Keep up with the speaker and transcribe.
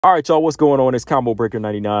All right, y'all, what's going on? It's Combo Breaker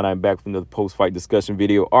 99. I'm back from the post-fight discussion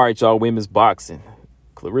video. All right, y'all, women's boxing.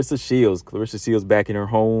 Claressa Shields. Claressa Shields back in her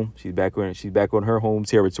home. She's back on her home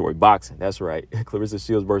territory. Boxing. That's right. Claressa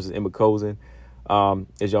Shields versus Ema Kozin.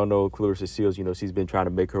 As y'all know, Claressa Shields, she's been trying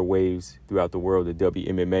to make her waves throughout the world at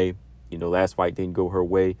WMMA. Last fight didn't go her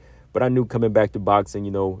way. But I knew coming back to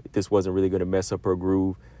boxing, this wasn't really going to mess up her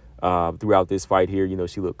groove. Throughout this fight here,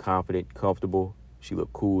 she looked confident, comfortable. She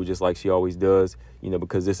looked cool, just like she always does,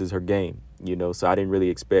 because this is her game, So I didn't really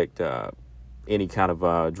expect any kind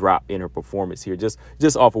of drop in her performance here, just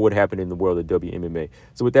off of what happened in the world of WMMA.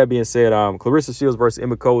 So with that being said, Claressa Shields versus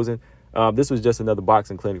Ema Kozin. This was just another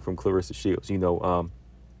boxing clinic from Claressa Shields.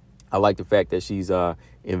 I like the fact that she's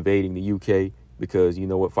invading the UK because you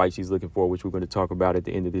know what fight she's looking for, which we're going to talk about at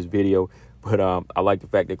the end of this video. But I like the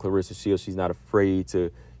fact that Claressa Shields, she's not afraid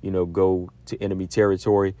to, go to enemy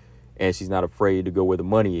territory. And she's not afraid to go where the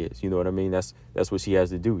money is. You know what I mean? That's what she has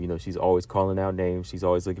to do. She's always calling out names. She's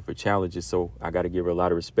always looking for challenges. So I got to give her a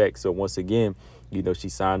lot of respect. So once again, she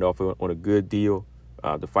signed off on a good deal,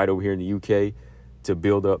 the fight over here in the UK, to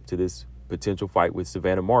build up to this potential fight with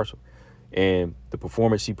Savannah Marshall. And the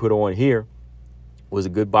performance she put on here was a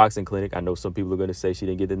good boxing clinic. I know some people are going to say she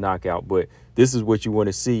didn't get the knockout, but this is what you want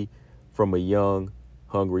to see from a young,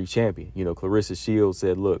 hungry champion. Claressa Shields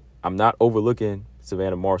said, look, I'm not overlooking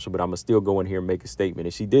Savannah Marshall, but I'm going to still go in here and make a statement.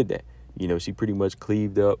 And she did that. She pretty much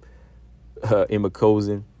cleaved up Ema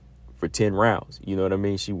Kozin for 10 rounds. You know what I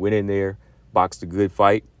mean? She went in there, boxed a good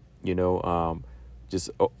fight,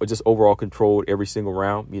 just overall controlled every single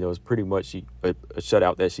round. It's pretty much a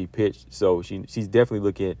shutout that she pitched. So she's definitely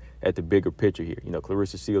looking at the bigger picture here.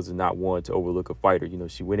 Claressa Shields is not one to overlook a fighter.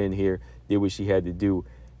 She went in here, did what she had to do,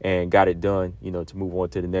 and got it done, to move on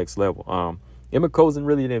to the next level. Ema Kozin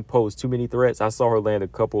really didn't pose too many threats. I saw her land a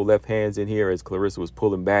couple left hands in here as Claressa was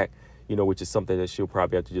pulling back, which is something that she'll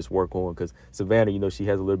probably have to just work on because Savannah, she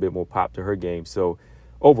has a little bit more pop to her game. So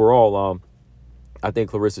overall, I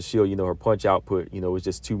think Claressa Shields, her punch output, was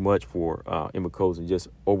just too much for Ema Kozin, just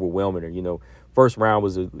overwhelming her. First round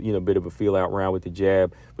was a bit of a feel out round with the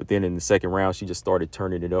jab, but then in the second round, she just started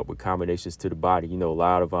turning it up with combinations to the body. A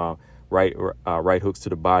lot of right hooks to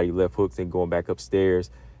the body, left hooks, and going back upstairs.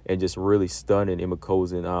 And just really stunning Ema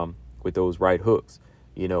Kozin with those right hooks,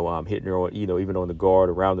 hitting her on, even on the guard,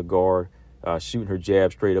 around the guard, shooting her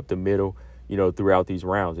jab straight up the middle, throughout these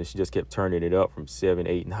rounds. And she just kept turning it up from 7,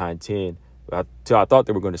 8, 9, 10. Till I thought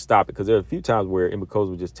they were going to stop it because there were a few times where Ema Kozin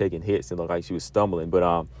was just taking hits and looked like she was stumbling. But,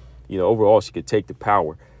 overall, she could take the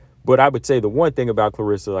power. But I would say the one thing about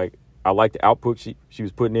Claressa, I like the output she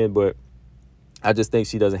was putting in, but I just think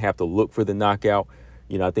she doesn't have to look for the knockout.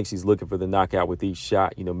 I think she's looking for the knockout with each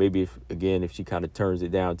shot. Maybe if she kind of turns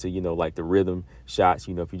it down to, like the rhythm shots,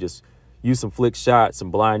 if you just use some flick shots,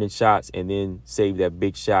 some blinding shots, and then save that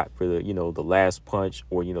big shot for the, the last punch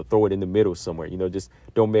or, throw it in the middle somewhere. Just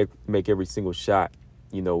don't make every single shot,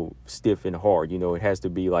 stiff and hard. It has to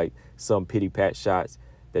be like some pity pat shots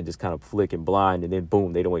that just kind of flick and blind, and then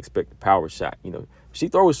boom, they don't expect the power shot. She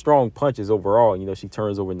throws strong punches overall. She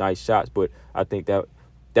turns over nice shots, but I think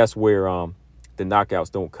that's where the knockouts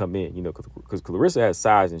don't come in, because Claressa has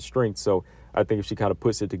size and strength. So I think if she kind of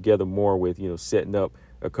puts it together more with, setting up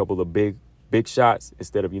a couple of big shots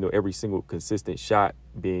instead of, every single consistent shot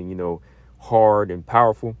being, hard and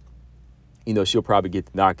powerful, she'll probably get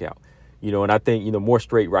the knockout. And I think, more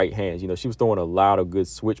straight right hands. She was throwing a lot of good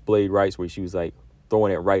switchblade rights where she was like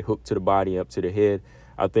throwing that right hook to the body up to the head.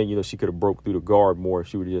 I think, she could have broke through the guard more if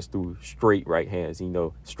she would have just threw straight right hands,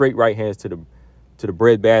 straight right hands to the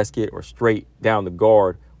breadbasket or straight down the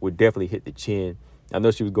guard would definitely hit the chin. I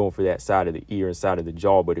know she was going for that side of the ear and side of the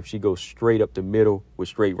jaw, but if she goes straight up the middle with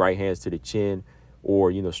straight right hands to the chin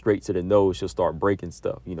or, straight to the nose, she'll start breaking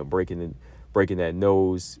stuff, breaking that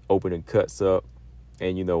nose, opening cuts up,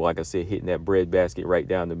 and, like I said, hitting that breadbasket right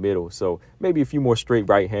down the middle. So maybe a few more straight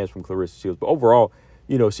right hands from Claressa Shields. But overall,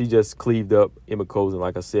 she just cleaved up Ema Kozin,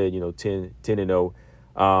 like I said, 10-0.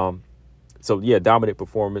 So yeah, dominant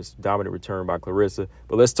performance, dominant return by Claressa.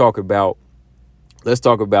 But let's talk about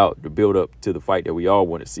the build up to the fight that we all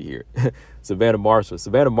want to see here. Savannah Marshall.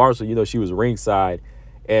 Savannah Marshall, she was ringside,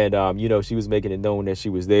 and she was making it known that she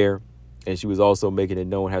was there, and she was also making it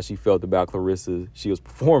known how she felt about Claressa Shields'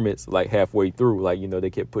 performance. Like halfway through, they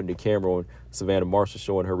kept putting the camera on Savannah Marshall,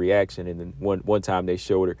 showing her reaction, and then one time they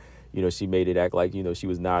showed her, she made it act like she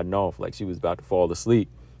was nodding off, like she was about to fall asleep.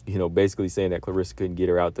 Basically saying that Claressa couldn't get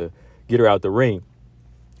her out the ring.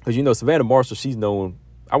 Because, Savannah Marshall, she's known,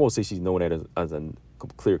 I won't say she's known as a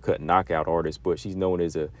clear-cut knockout artist, but she's known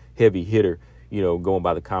as a heavy hitter, going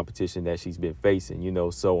by the competition that she's been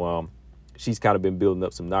facing, So she's kind of been building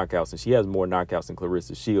up some knockouts, and she has more knockouts than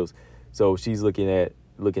Claressa Shields. So she's looking at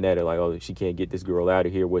it like, oh, she can't get this girl out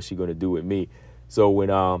of here. What's she going to do with me? So when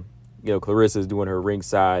Claressa is doing her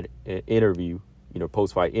ringside interview,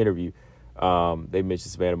 post-fight interview, they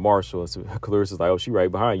mentioned Savannah Marshall, and so Claressa's like, oh, she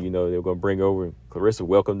right behind you. They're going to bring her over, and Claressa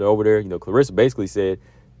welcomed her over there. Claressa basically said,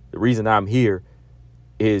 the reason I'm here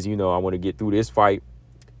is, I want to get through this fight,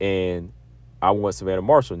 and I want Savannah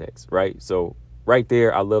Marshall next, right? So right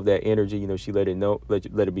there, I love that energy. She let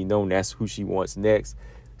it be known that's who she wants next.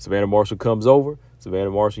 Savannah Marshall comes over.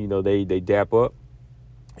 Savannah Marshall, they dap up,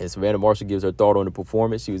 and Savannah Marshall gives her thought on the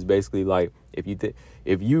performance. She was basically like, if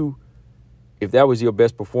that was your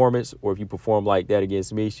best performance, or if you performed like that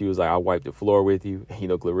against me, she was like, I'll wipe the floor with you.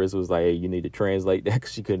 Claressa was like, hey, you need to translate that,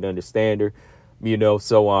 because she couldn't understand her,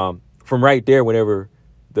 So from right there, whenever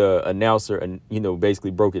the announcer,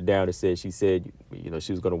 basically broke it down and said, she said,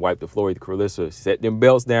 she was going to wipe the floor with Claressa, she set them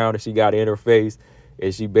belts down, and she got in her face,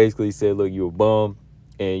 and she basically said, look, you a bum,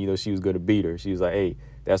 and, she was going to beat her. She was like, hey,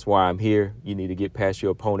 that's why I'm here. You need to get past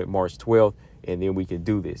your opponent March 12th, and then we can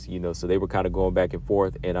do this, So they were kind of going back and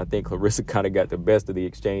forth, and I think Claressa kind of got the best of the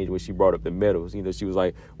exchange when she brought up the medals. She was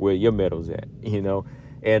like, where your medals at,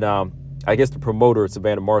 And I guess the promoter,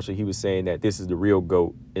 Savannah Marshall, he was saying that this is the real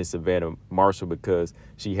GOAT in Savannah Marshall because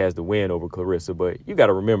she has the win over Claressa. But you got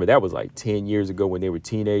to remember, that was like 10 years ago when they were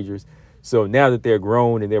teenagers. So now that they're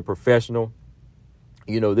grown and they're professional,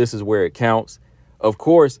 this is where it counts. Of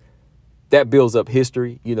course, that builds up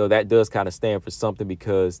history. That does kind of stand for something,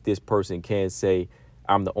 because this person can say,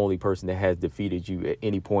 I'm the only person that has defeated you at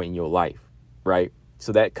any point in your life, right?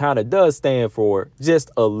 So that kind of does stand for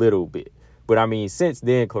just a little bit. But, I mean, since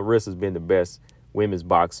then, Claressa's been the best women's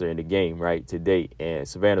boxer in the game, right, to date. And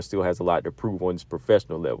Savannah still has a lot to prove on this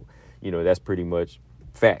professional level. That's pretty much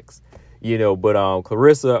facts. But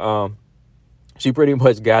Claressa, she pretty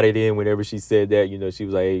much got it in whenever she said that. She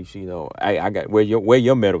was like, hey, I got where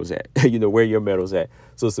your medals at? Where your medals at?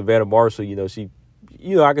 So Savannah Marshall, she,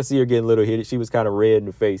 I could see her getting a little hit. She was kind of red in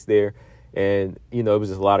the face there. And, it was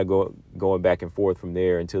just a lot of going back and forth from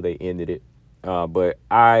there until they ended it. But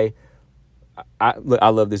I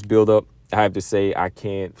love this build up. I have to say, I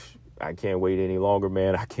can't wait any longer,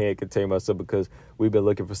 man. I can't contain myself, because we've been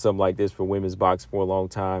looking for something like this for women's boxing for a long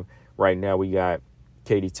time. Right now, we got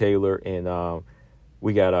Katie Taylor and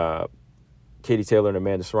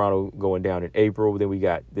Amanda Serrano going down in April. Then we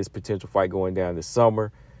got this potential fight going down this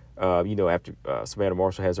summer. After Savannah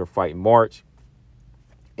Marshall has her fight in March,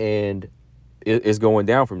 and it's going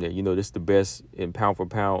down from there. This is the best in pound for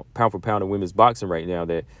pound in women's boxing right now,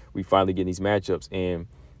 that we finally get these matchups, and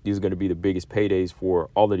these are going to be the biggest paydays for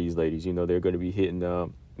all of these ladies. They're going to be hitting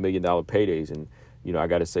 $1 million paydays, and I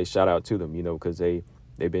got to say shout out to them, because they've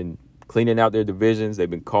been cleaning out their divisions, they've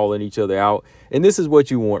been calling each other out, and this is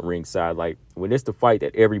what you want ringside. Like, when it's the fight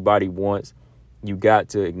that everybody wants, you got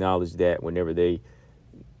to acknowledge that when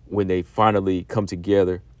they finally come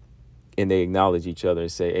together and they acknowledge each other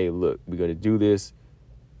and say, hey, look, we're going to do this.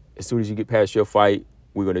 As soon as you get past your fight,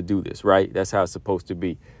 we're going to do this, right? That's how it's supposed to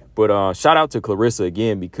be. But shout out to Claressa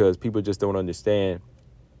again, because people just don't understand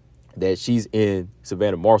that she's in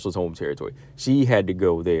Savannah Marshall's home territory. She had to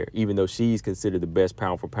go there, even though she's considered the best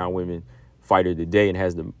pound-for-pound women fighter today and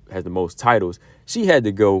has the most titles. She had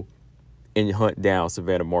to go and hunt down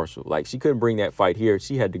Savannah Marshall. Like, she couldn't bring that fight here.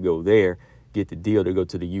 She had to go there, get the deal to go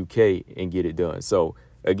to the UK and get it done. So,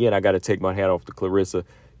 again, I got to take my hat off to Claressa.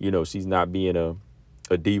 She's not being a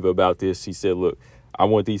diva about this. She said, look, I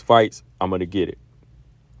want these fights. I'm going to get it.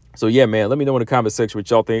 So, yeah, man, let me know in the comment section what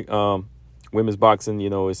y'all think. Women's boxing,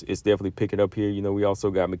 it's definitely picking up here. We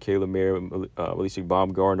also got Michaela Mayer, Alicia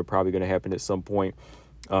Baumgartner probably going to happen at some point.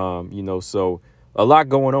 So a lot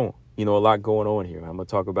going on. A lot going on here. I'm going to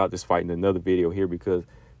talk about this fight in another video here, because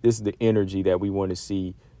this is the energy that we want to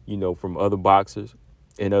see, from other boxers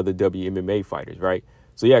and other WMMA fighters, right?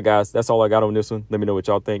 So, yeah, guys, that's all I got on this one. Let me know what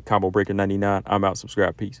y'all think. Combo Breaker 99. I'm out.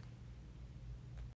 Subscribe. Peace.